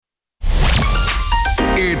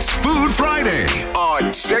It's Food Friday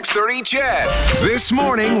on 630 CHED. This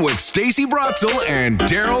morning with Stacey Brotzel and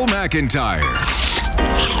Daryl McIntyre.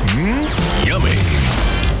 Yummy.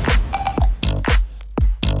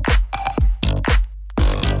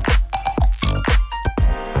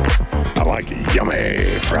 I like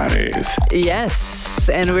yummy Fridays. Yes,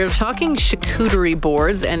 and we're talking charcuterie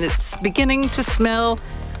boards, and it's beginning to smell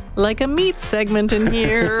like a meat segment in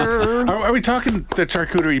here. Are we talking the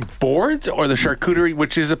charcuterie boards or the charcuterie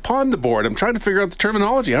which is upon the board? I'm trying to figure out the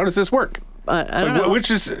terminology. How does this work? I don't know.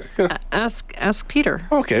 Which is... Ask Peter.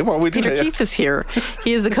 Okay, well, we do. Peter Keith is here.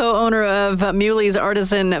 He is the co-owner of Muley's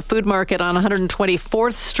Artisan Food Market on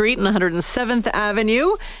 124th Street and 107th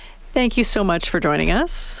Avenue. Thank you so much for joining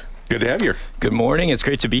us. Good to have you. Good morning. It's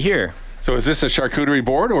great to be here. So is this a charcuterie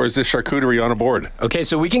board or is this charcuterie on a board? Okay,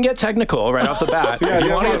 so we can get technical right off the bat. If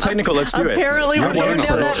you want to get technical, let's do it. Apparently, we're going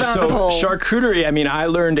down that rabbit hole. Charcuterie, I mean, I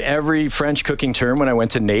learned every French cooking term when I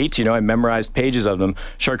went to NATE. You know, I memorized pages of them.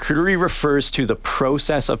 Charcuterie refers to the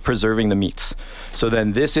process of preserving the meats. So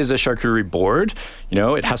then this is a charcuterie board. You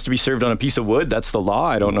know, it has to be served on a piece of wood. That's the law.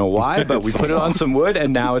 I don't know why, but we put it on some wood,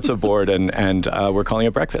 and now it's a board, and we're calling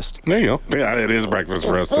it breakfast. There you go. Yeah, it is breakfast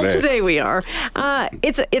for us today. Well, today we are.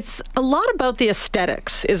 It's a lot about the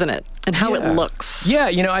aesthetics, isn't it? And how it looks. Yeah,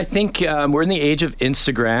 you know, I think we're in the age of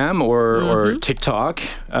Instagram or TikTok,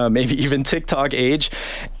 maybe even TikTok age.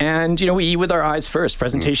 And, you know, we eat with our eyes first.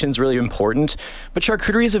 Presentation is really important. But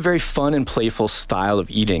charcuterie is a very fun and playful style of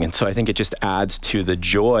eating. And so I think it just adds to the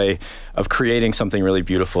joy of creating something really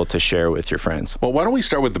beautiful to share with your friends. Well, why don't we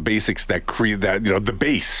start with the basics that create that, you know, the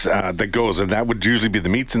base that goes, and that would usually be the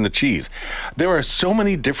meats and the cheese. There are so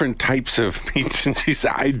many different types of meats and cheese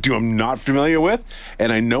I'm not familiar with,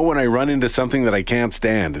 and I know when I run into something that I can't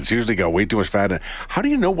stand, it's usually got way too much fat in it. How do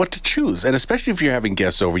you know what to choose? And especially if you're having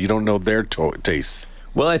guests over, you don't know their tastes.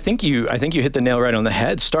 Well, I think you hit the nail right on the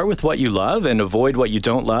head. Start with what you love and avoid what you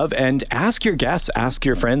don't love, and ask your guests, ask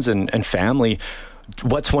your friends and family,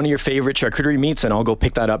 what's one of your favorite charcuterie meats, and I'll go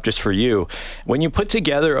pick that up just for you. When you put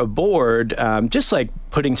together a board, just like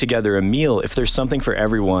putting together a meal, if there's something for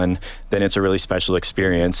everyone, then it's a really special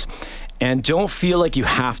experience. And don't feel like you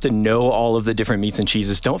have to know all of the different meats and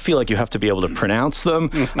cheeses. Don't feel like you have to be able to pronounce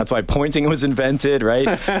them. That's why pointing was invented, right?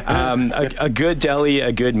 A good deli,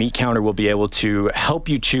 a good meat counter will be able to help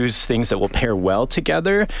you choose things that will pair well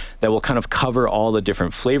together, that will kind of cover all the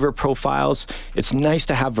different flavor profiles. It's nice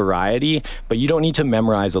to have variety, but you don't need to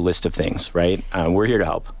memorize a list of things, right? We're here to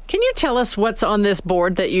help. Can you tell us what's on this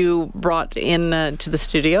board that you brought in to the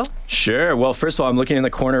studio? Sure. Well, first of all, I'm looking in the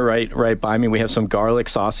corner right by me. We have some garlic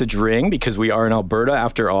sausage ring because we are in Alberta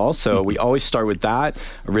after all. So we always start with that.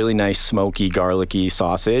 A really nice smoky, garlicky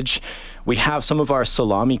sausage. We have some of our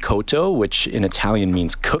salami cotto, which in Italian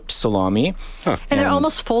means cooked salami. Huh. And they're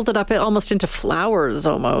almost folded up almost into flowers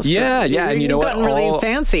almost. Yeah. And you know what? You've gotten really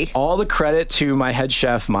fancy. All the credit to my head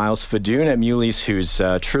chef, Miles Fadoon at Muley's, who's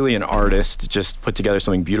truly an artist, just put together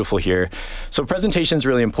something beautiful here. So presentation is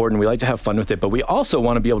really important. We like to have fun with it, but we also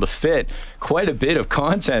want to be able to fit quite a bit of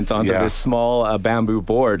content onto this small bamboo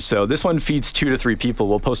board. So this one feeds 2 to 3 people.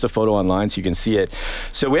 We'll post a photo online so you can see it.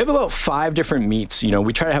 So we have about 5 different meats. You know,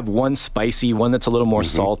 we try to have one spicy, one that's a little more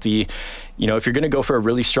salty. You know, if you're going to go for a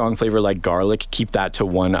really strong flavor like garlic, keep that to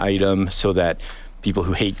one item so that people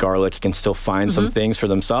who hate garlic can still find some things for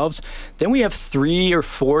themselves. Then we have 3 or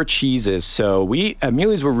 4 cheeses. So we, at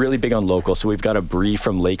Muley's, we're really big on local. So we've got a brie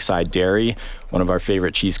from Lakeside Dairy, one of our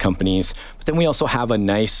favorite cheese companies. But then we also have a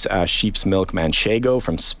nice sheep's milk manchego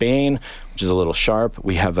from Spain, which is a little sharp.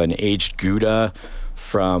 We have an aged Gouda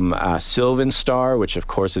from Sylvan Star, which of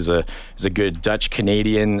course is a good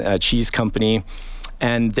Dutch-Canadian cheese company.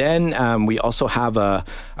 And then we also have a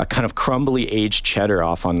kind of crumbly aged cheddar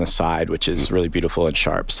off on the side, which is really beautiful and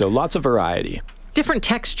sharp. So lots of variety. Different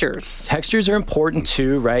textures. Textures are important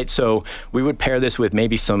too, right? So we would pair this with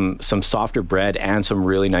maybe some softer bread and some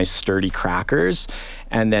really nice sturdy crackers.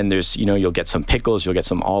 And then there's, you know, you'll get some pickles, you'll get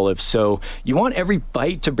some olives. So you want every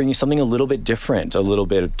bite to bring you something a little bit different, a little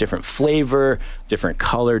bit of different flavor, different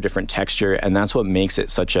color, different texture. And that's what makes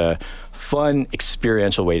it such a fun,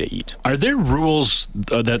 experiential way to eat. Are there rules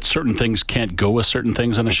that certain things can't go with certain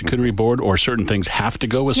things on a charcuterie board, or certain things have to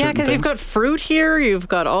go with certain things? Yeah, because you've got fruit here, you've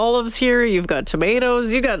got olives here, you've got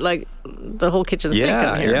tomatoes, you've got like the whole kitchen sink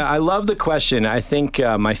on here. Yeah, I love the question. I think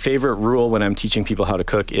my favorite rule when I'm teaching people how to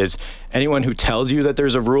cook is anyone who tells you that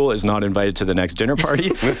there's a rule is not invited to the next dinner party.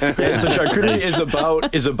 So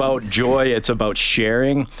charcuterie is about joy. It's about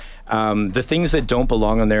sharing. The things that don't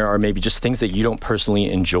belong on there are maybe just things that you don't personally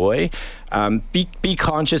enjoy. Be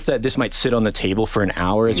conscious that this might sit on the table for an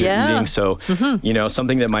hour as you're eating. So,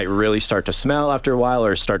 something that might really start to smell after a while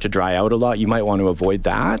or start to dry out a lot, you might want to avoid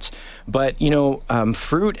that. But,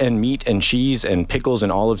 fruit and meat and cheese and pickles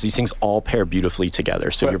and olives, these things all pair beautifully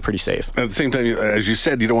together. So you're pretty safe. At the same time, as you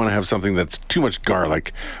said, you don't want to have something that's too much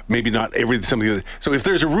garlic. Maybe not something. So if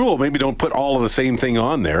there's a rule, maybe don't put all of the same thing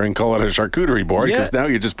on there and call it a charcuterie board, because now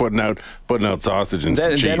you're just putting out sausage and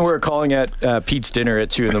some cheese. Then we're calling it Pete's dinner at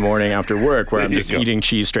 2 a.m. after work, where I'm just eating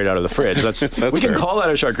cheese straight out of the fridge. We can call that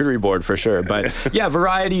a charcuterie board for sure. But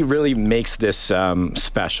variety really makes this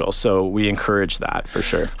special. So we encourage that for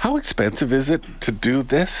sure. How expensive is it to do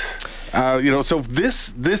this? So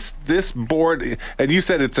this board, and you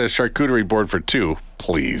said it's a charcuterie board for 2.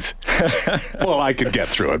 Please. Well, I could get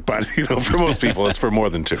through it, but for most people, it's for more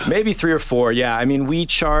than 2. Maybe 3 or 4. Yeah, I mean, we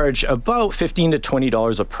charge about $15 to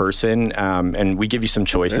 $20 a person, and we give you some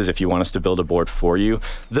choices if you want us to build a board for you.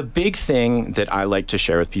 The big thing that I like to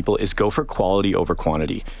share with people is go for quality over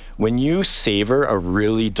quantity. When you savor a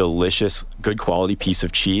really delicious, good quality piece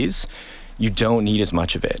of cheese, you don't need as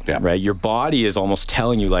much of it, right? Your body is almost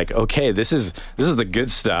telling you, like, okay, this is the good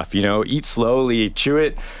stuff. Eat slowly, chew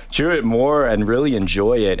it more, and really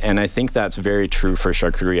enjoy it. And I think that's very true for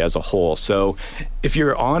charcuterie as a whole. So if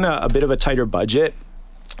you're on a bit of a tighter budget,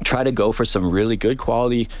 try to go for some really good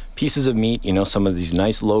quality pieces of meat. Some of these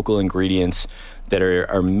nice local ingredients that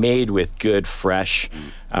are made with good, fresh,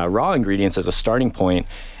 raw ingredients as a starting point.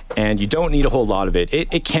 And you don't need a whole lot of it.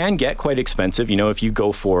 It can get quite expensive. If you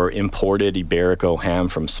go for imported Iberico ham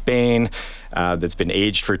from Spain that's been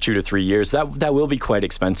aged for 2 to 3 years, that will be quite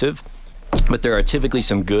expensive. But there are typically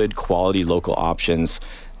some good quality local options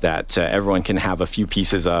that everyone can have a few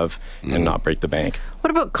pieces of and not break the bank.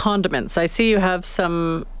 What about condiments? I see you have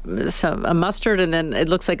a mustard, and then it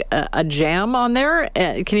looks like a jam on there.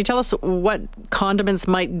 Can you tell us what condiments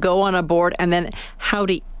might go on a board, and then how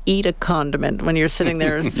to eat a condiment when you're sitting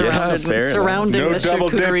there surrounding the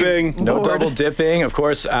charcuterie board? No double dipping. Of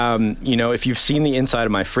course, if you've seen the inside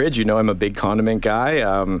of my fridge, I'm a big condiment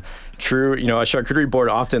guy. True, a charcuterie board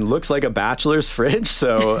often looks like a bachelor's fridge,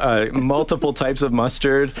 so multiple types of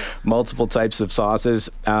mustard, multiple types of sauces.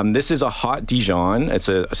 This is a hot Dijon. It's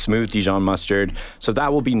a smooth Dijon mustard, so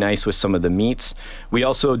that will be nice with some of the meats. We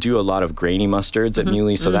also do a lot of grainy mustards at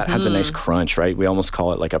Muley, so that has a nice crunch, right? We almost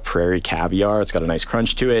call it like a prairie caviar. It's got a nice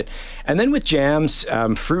crunch to it. And then with jams,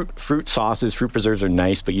 fruit sauces, fruit preserves are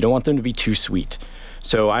nice, but you don't want them to be too sweet.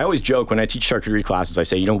 So I always joke when I teach charcuterie classes, I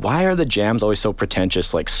say, why are the jams always so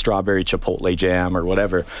pretentious, like strawberry chipotle jam or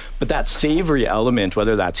whatever? But that savory element,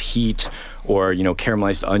 whether that's heat or,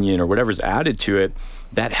 caramelized onion or whatever's added to it,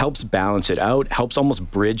 that helps balance it out, helps almost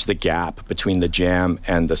bridge the gap between the jam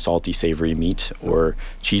and the salty, savory meat or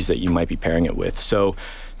cheese that you might be pairing it with. So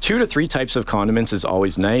 2 to 3 types of condiments is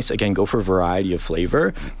always nice. Again, go for a variety of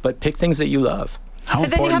flavor, but pick things that you love.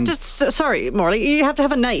 And then you have to, sorry, Morley, you have to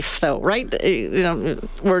have a knife, though, right?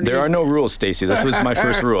 There are no rules, Stacey. This was my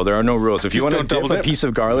first rule. There are no rules. If you want to dip a piece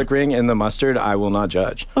of garlic ring in the mustard, I will not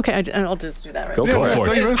judge. Okay, I'll just do that right now. Go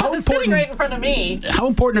for it. It's sitting right in front of me. How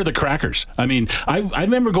important are the crackers? I mean, I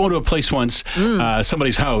remember going to a place once,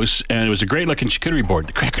 somebody's house, and it was a great-looking charcuterie board.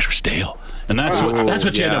 The crackers were stale. And that's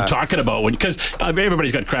what you end up talking about, because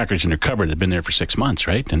everybody's got crackers in their cupboard that've been there for 6 months,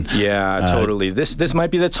 right? And totally. This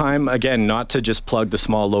might be the time, again, not to just plug the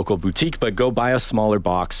small local boutique, but go buy a smaller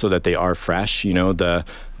box so that they are fresh.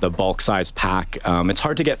 The bulk size pack. It's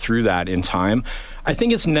hard to get through that in time. I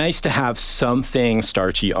think it's nice to have something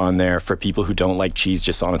starchy on there for people who don't like cheese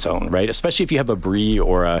just on its own, right? Especially if you have a brie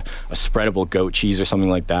or a spreadable goat cheese or something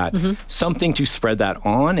like that. Something to spread that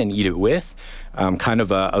on and eat it with. Kind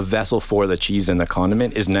of a vessel for the cheese and the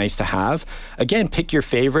condiment is nice to have. Again, pick your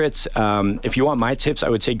favorites. If you want my tips, I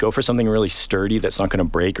would say go for something really sturdy that's not going to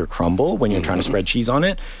break or crumble when you're trying to spread cheese on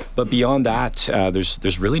it. But beyond that,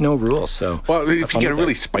 there's really no rules. So, well, if you get a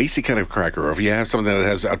really spicy kind of cracker, or if you have something that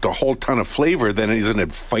has a whole ton of flavor, then isn't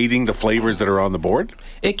it fighting the flavors that are on the board?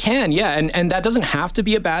 It can, yeah, and that doesn't have to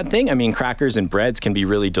be a bad thing. I mean, crackers and breads can be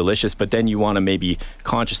really delicious, but then you want to maybe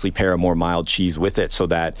consciously pair a more mild cheese with it so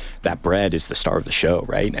that bread is the star of the show,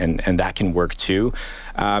 right? And that can work too.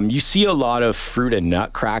 You see a lot of fruit and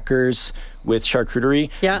nut crackers with charcuterie.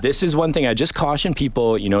 Yeah. This is one thing I just caution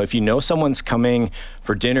people, if you know someone's coming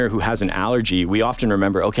for dinner who has an allergy, we often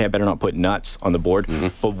remember, okay, I better not put nuts on the board,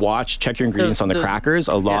 but check your ingredients on the crackers.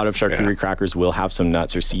 A lot of charcuterie crackers will have some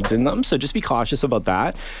nuts or seeds in them, so just be cautious about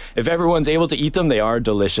that. If everyone's able to eat them, they are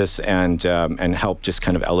delicious and help just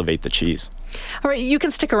kind of elevate the cheese. All right, you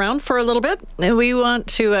can stick around for a little bit. We have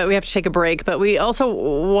to take a break, but we also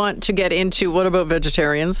want to get into what about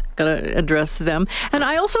vegetarians? Got to address them. And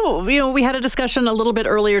I also, we had a discussion a little bit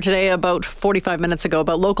earlier today, about 45 minutes ago,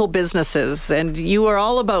 about local businesses, and you are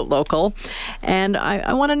all about local. And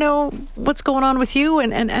I want to know what's going on with you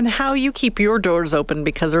and how you keep your doors open,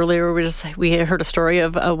 because earlier we heard a story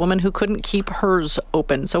of a woman who couldn't keep hers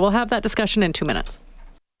open. So we'll have that discussion in 2 minutes.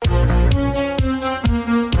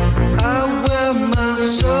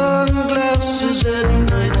 Sunglasses at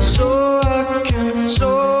night, so I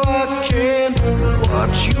can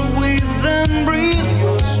watch you weave and breathe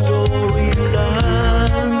your storylines.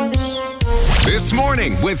 This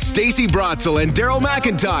Morning with Stacey Brotzel and Daryl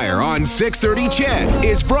McIntyre on 630 CHED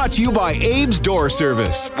is brought to you by Abe's Door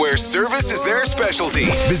Service, where service is their specialty.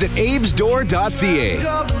 Visit abesdoor.ca.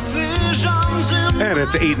 And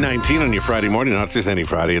it's 8:19 on your Friday morning, not just any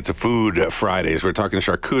Friday, it's a Food Fridays. We're talking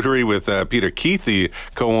charcuterie with Peter Keith, the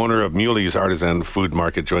co-owner of Muley's Artisan Food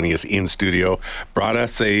Market, joining us in studio. Brought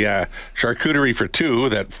us a charcuterie for two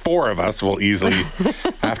that four of us will easily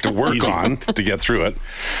have to work on to get through it.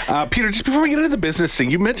 Peter, just before we get into the business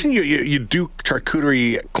thing, you mentioned you do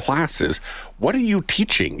charcuterie classes. What are you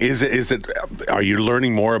teaching? Are you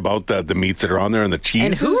learning more about the meats that are on there and the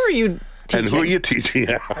cheeses? And who are you teaching? And who are you teaching?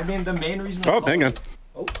 I mean, the main reason... hang on.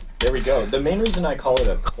 Oh, there we go. The main reason I call it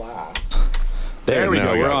a class... There we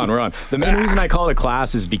go. We're on. The main reason I call it a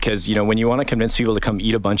class is because, when you want to convince people to come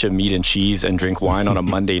eat a bunch of meat and cheese and drink wine on a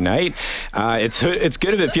Monday night, it's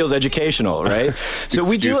good if it feels educational, right? So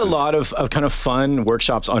we do a lot of kind of fun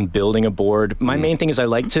workshops on building a board. My main thing is I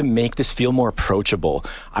like to make this feel more approachable.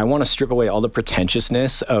 I want to strip away all the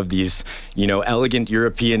pretentiousness of these, elegant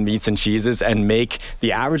European meats and cheeses and make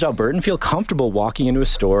the average Albertan feel comfortable walking into a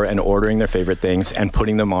store and ordering their favorite things and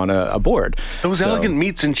putting them on a board. Those elegant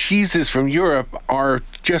meats and cheeses from Europe are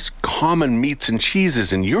just common meats and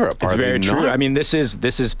cheeses in Europe. It's very true. I mean, this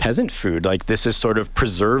is peasant food. Like, this is sort of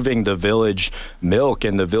preserving the village milk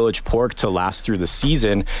and the village pork to last through the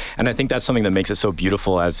season. And I think that's something that makes it so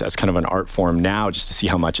beautiful as kind of an art form now, just to see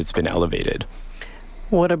how much it's been elevated.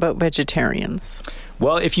 What about vegetarians?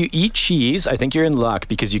 Well, if you eat cheese, I think you're in luck,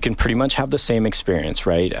 because you can pretty much have the same experience,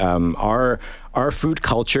 right? Our food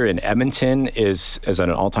culture in Edmonton is at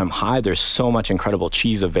an all-time high. There's so much incredible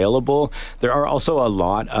cheese available. There are also a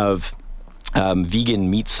lot of vegan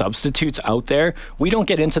meat substitutes out there. We don't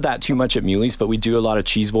get into that too much at Muley's, but we do a lot of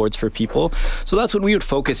cheese boards for people. So that's when we would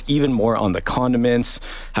focus even more on the condiments,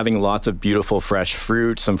 having lots of beautiful fresh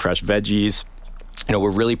fruit, some fresh veggies.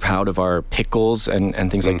 We're really proud of our pickles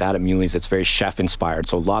and things like that at Muley's. It's very chef-inspired,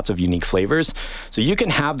 so lots of unique flavors. So you can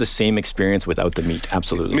have the same experience without the meat,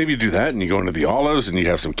 absolutely. Maybe you do that, and you go into the olives, and you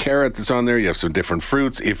have some carrot that's on there. You have some different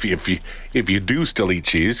fruits. If you do still eat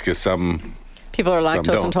cheese, because some people are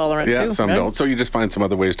lactose intolerant too. Yeah, some don't. So you just find some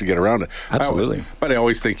other ways to get around it. Absolutely. But I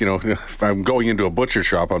always think, if I'm going into a butcher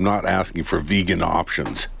shop, I'm not asking for vegan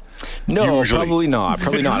options. No, usually. Probably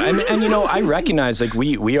not. And I recognize,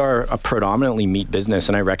 we are a predominantly meat business,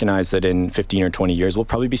 and I recognize that in 15 or 20 years we'll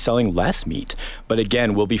probably be selling less meat. But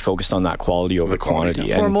again, we'll be focused on that quality over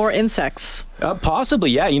quantity. Or more insects.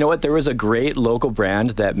 Possibly, yeah. You know what? There was a great local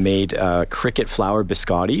brand that made cricket flour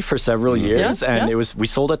biscotti for several years, we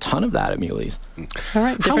sold a ton of that at Muley's. All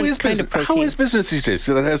right, how is business these days?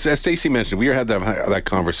 As Stacey mentioned, we had that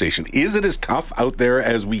conversation. Is it as tough out there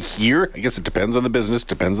as we hear? I guess it depends on the business,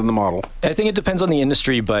 depends on the model. I think it depends on the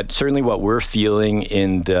industry, but certainly what we're feeling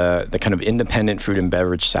in the kind of independent food and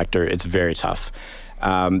beverage sector, it's very tough.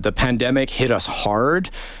 The pandemic hit us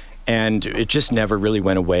hard, and it just never really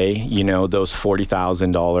went away. Those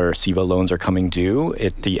 $40,000 CEVA loans are coming due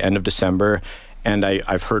at the end of December. And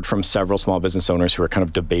I've heard from several small business owners who are kind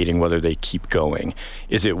of debating whether they keep going.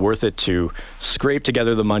 Is it worth it to scrape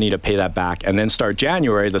together the money to pay that back and then start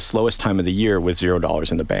January, the slowest time of the year, with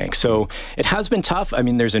 $0 in the bank? So it has been tough. I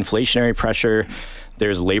mean, there's inflationary pressure,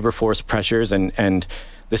 there's labor force pressures, and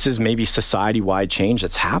this is maybe society-wide change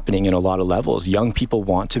that's happening in a lot of levels. Young people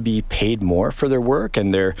want to be paid more for their work,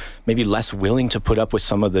 and they're maybe less willing to put up with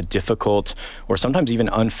some of the difficult or sometimes even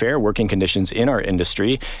unfair working conditions in our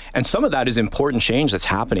industry. And some of that is important change that's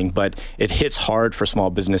happening, but it hits hard for small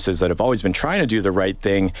businesses that have always been trying to do the right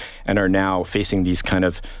thing and are now facing these kind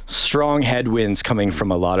of strong headwinds coming from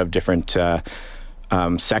a lot of different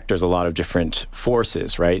sectors, a lot of different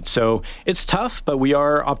forces, right? So it's tough, but we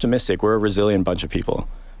are optimistic. We're a resilient bunch of people.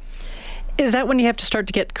 Is that when you have to start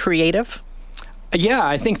to get creative? Yeah,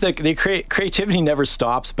 I think the creativity never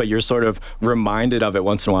stops, but you're sort of reminded of it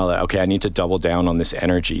once in a while that, okay, I need to double down on this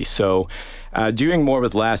energy. So doing more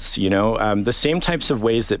with less, the same types of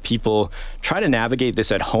ways that people try to navigate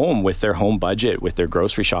this at home with their home budget, with their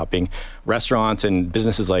grocery shopping, restaurants and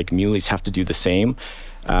businesses like Muley's have to do the same.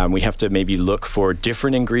 We have to maybe look for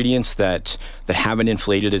different ingredients that haven't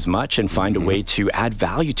inflated as much and find a way to add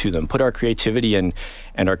value to them, put our creativity and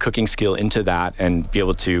our cooking skill into that and be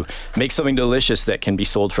able to make something delicious that can be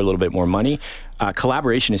sold for a little bit more money.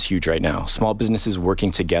 Collaboration is huge right now. Small businesses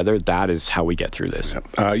working together, that is how we get through this.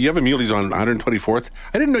 You have a Muley's on 124th.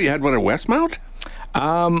 I didn't know you had one at Westmount.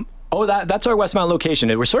 That's our Westmount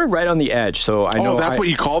location. We're sort of right on the edge, so I know. Oh, that's what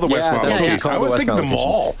you call the Westmount location. I was thinking the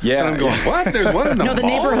mall. Yeah, and I'm going, what? There's one in the mall? No, the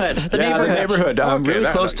neighborhood. The neighborhood. Okay, really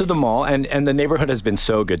close to the mall, and the neighborhood has been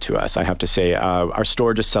so good to us. I have to say, our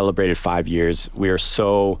store just celebrated 5 years. We are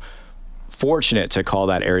so fortunate to call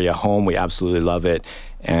that area home. We absolutely love it.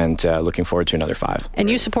 And looking forward to another 5. And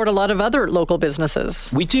you support a lot of other local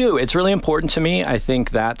businesses. We do. It's really important to me. I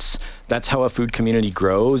think that's how a food community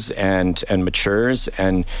grows and matures.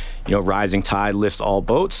 And rising tide lifts all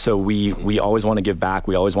boats. So we always want to give back.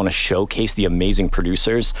 We always want to showcase the amazing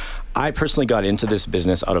producers. I personally got into this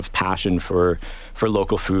business out of passion for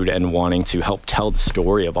local food and wanting to help tell the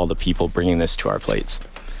story of all the people bringing this to our plates.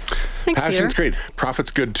 Thanks, Passion's Peter. great.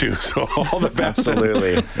 Profit's good too. So all the best.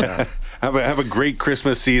 Absolutely. Yeah. Have a great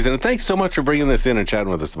Christmas season. And thanks so much for bringing this in and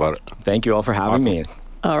chatting with us about it. Thank you all for having me.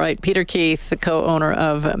 All right. Peter Keith, the co-owner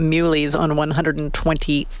of Muley's on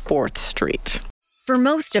 124th Street. For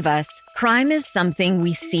most of us, crime is something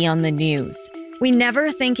we see on the news. We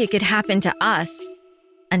never think it could happen to us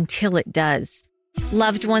until it does.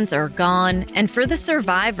 Loved ones are gone, and for the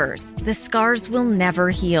survivors, the scars will never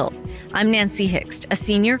heal. I'm Nancy Hixt, a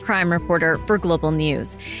senior crime reporter for Global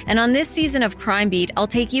News. And on this season of Crime Beat, I'll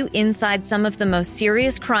take you inside some of the most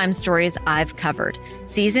serious crime stories I've covered.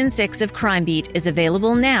 Season 6 of Crime Beat is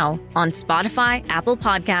available now on Spotify, Apple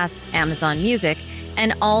Podcasts, Amazon Music,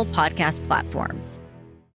 and all podcast platforms.